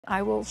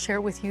I will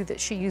share with you that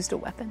she used a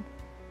weapon.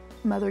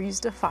 Mother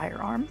used a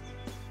firearm.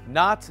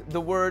 Not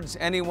the words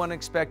anyone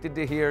expected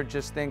to hear,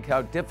 just think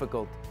how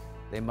difficult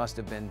they must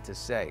have been to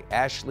say.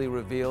 Ashley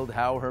revealed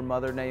how her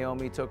mother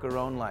Naomi took her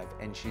own life,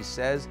 and she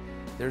says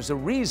there's a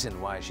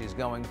reason why she's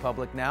going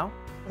public now.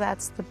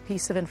 That's the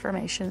piece of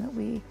information that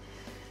we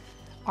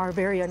are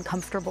very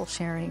uncomfortable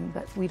sharing,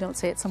 but we don't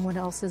say it, someone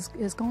else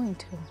is going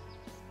to.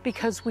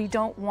 Because we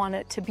don't want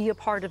it to be a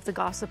part of the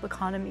gossip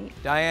economy.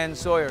 Diane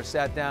Sawyer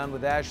sat down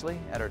with Ashley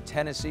at her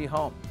Tennessee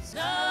home.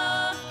 Some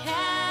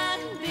can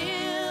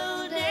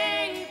build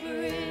a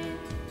bridge.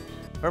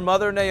 Her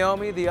mother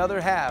Naomi, the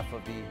other half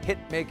of the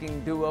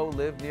hit-making duo,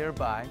 lived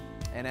nearby,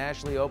 and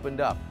Ashley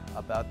opened up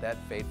about that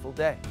fateful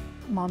day.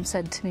 Mom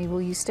said to me,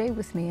 "Will you stay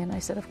with me?" And I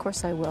said, "Of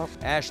course I will."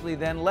 Ashley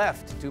then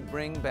left to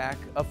bring back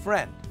a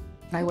friend.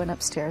 I went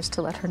upstairs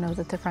to let her know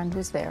that the friend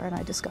was there, and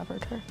I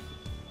discovered her.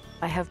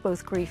 I have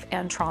both grief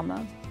and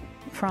trauma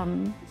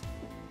from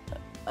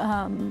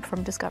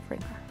discovering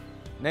her.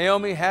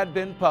 Naomi had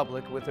been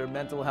public with her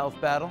mental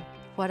health battle.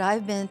 What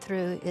I've been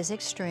through is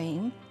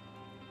extreme.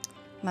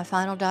 My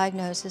final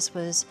diagnosis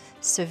was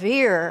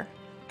severe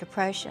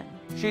depression.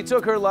 She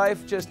took her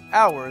life just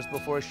hours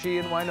before she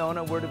and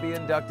Winona were to be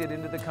inducted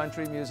into the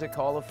Country Music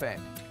Hall of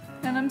Fame.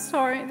 And I'm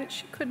sorry that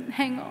she couldn't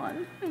hang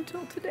on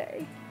until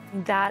today.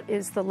 That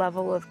is the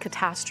level of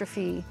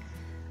catastrophe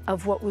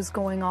of what was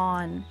going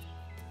on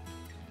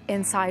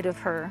inside of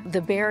her.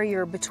 The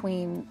barrier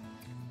between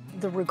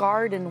the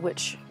regard in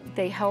which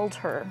they held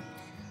her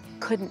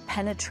couldn't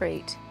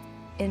penetrate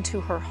into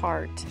her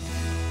heart.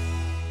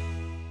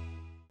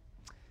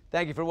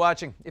 Thank you for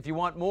watching. If you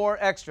want more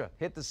extra,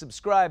 hit the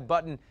subscribe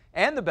button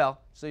and the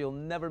bell so you'll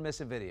never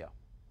miss a video.